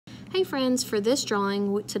Hey friends, for this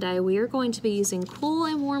drawing today we are going to be using cool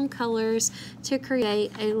and warm colors to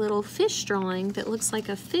create a little fish drawing that looks like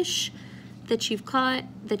a fish that you've caught,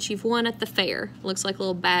 that you've won at the fair. It looks like a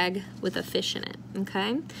little bag with a fish in it,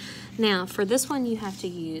 okay? Now for this one you have to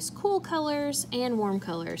use cool colors and warm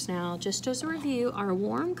colors. Now just as a review, our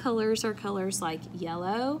warm colors are colors like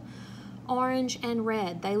yellow, orange, and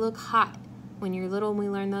red. They look hot. When you're little and we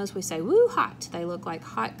learn those, we say, woo, hot. They look like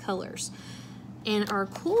hot colors. And our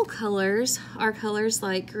cool colors are colors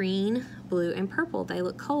like green, blue, and purple. They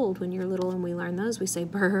look cold. When you're little and we learn those, we say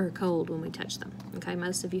brr, cold when we touch them. Okay,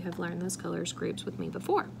 most of you have learned those colors groups with me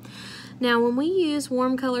before. Now, when we use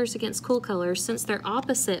warm colors against cool colors, since they're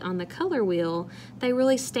opposite on the color wheel, they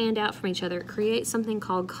really stand out from each other. It creates something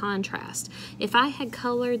called contrast. If I had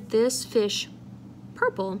colored this fish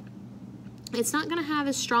purple, it's not going to have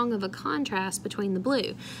as strong of a contrast between the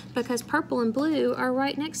blue because purple and blue are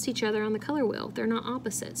right next to each other on the color wheel. They're not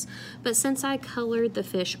opposites. But since I colored the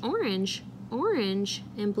fish orange, orange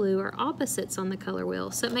and blue are opposites on the color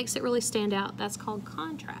wheel, so it makes it really stand out. That's called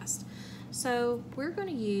contrast. So we're going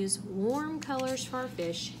to use warm colors for our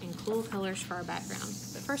fish and cool colors for our background.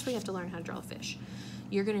 But first we have to learn how to draw a fish.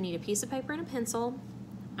 You're going to need a piece of paper and a pencil.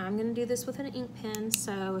 I'm going to do this with an ink pen,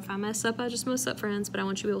 so if I mess up, I just mess up, friends, but I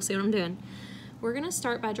want you to be able to see what I'm doing. We're going to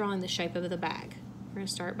start by drawing the shape of the bag. We're going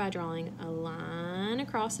to start by drawing a line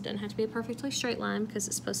across. It doesn't have to be a perfectly straight line because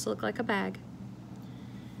it's supposed to look like a bag.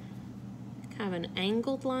 Kind of an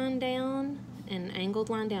angled line down and an angled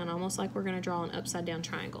line down, almost like we're going to draw an upside down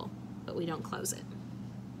triangle, but we don't close it.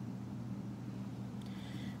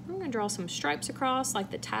 I'm going to draw some stripes across like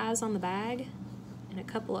the ties on the bag, and a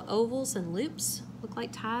couple of ovals and loops look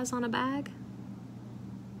like ties on a bag.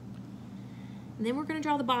 And then we're going to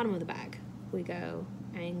draw the bottom of the bag. We go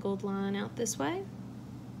angled line out this way,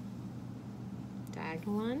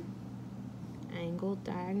 diagonal line, angled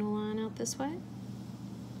diagonal line out this way,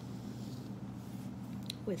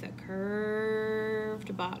 with a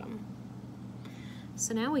curved bottom.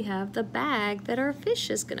 So now we have the bag that our fish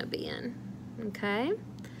is going to be in, okay?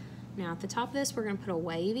 Now at the top of this we're going to put a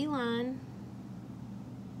wavy line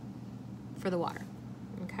for the water,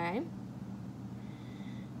 okay?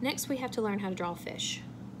 Next we have to learn how to draw a fish.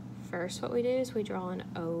 First what we do is we draw an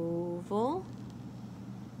oval.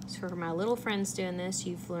 So for my little friends doing this,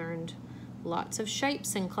 you've learned lots of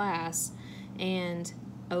shapes in class, and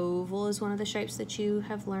oval is one of the shapes that you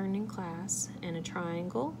have learned in class, and a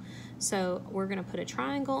triangle. So we're going to put a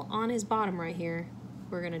triangle on his bottom right here.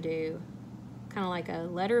 We're going to do kind of like a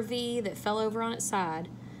letter V that fell over on its side.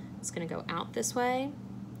 It's going to go out this way,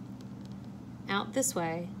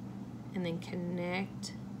 and then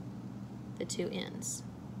connect the two ends.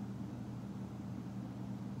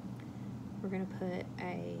 We're going to put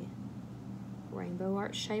a rainbow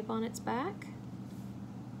arch shape on its back,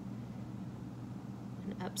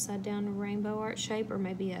 an upside down rainbow arch shape, or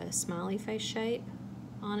maybe a smiley face shape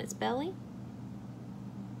on its belly.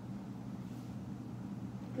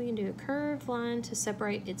 We can do a curved line to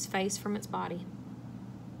separate its face from its body.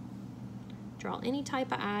 Draw any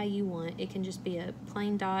type of eye you want. It can just be a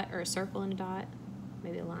plain dot or a circle and a dot,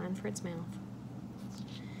 maybe a line for its mouth.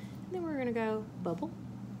 And then we're going to go bubble,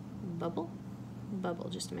 bubble, bubble,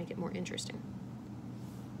 just to make it more interesting.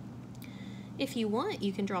 If you want,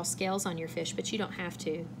 you can draw scales on your fish, but you don't have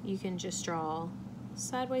to. You can just draw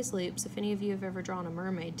sideways loops. If any of you have ever drawn a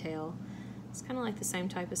mermaid tail, it's kind of like the same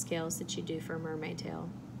type of scales that you do for a mermaid tail,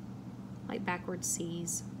 like backward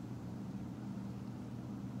C's.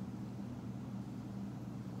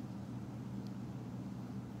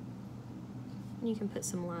 And you can put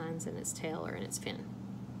some lines in its tail or in its fin.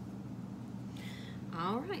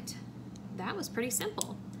 All right, that was pretty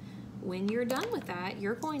simple. When you're done with that,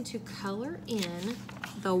 you're going to color in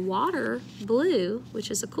the water blue, which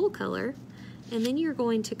is a cool color, and then you're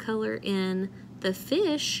going to color in the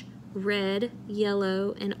fish red,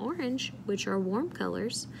 yellow, and orange, which are warm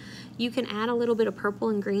colors. You can add a little bit of purple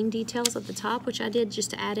and green details at the top, which I did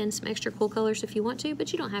just to add in some extra cool colors if you want to,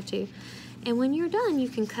 but you don't have to. And when you're done, you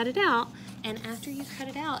can cut it out, and after you cut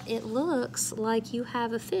it out, it looks like you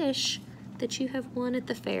have a fish that you have won at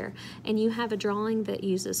the fair, and you have a drawing that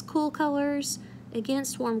uses cool colors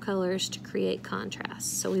against warm colors to create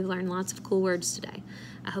contrast. So we've learned lots of cool words today.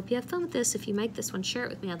 I hope you have fun with this. If you make this one, share it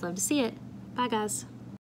with me. I'd love to see it. Bye, guys.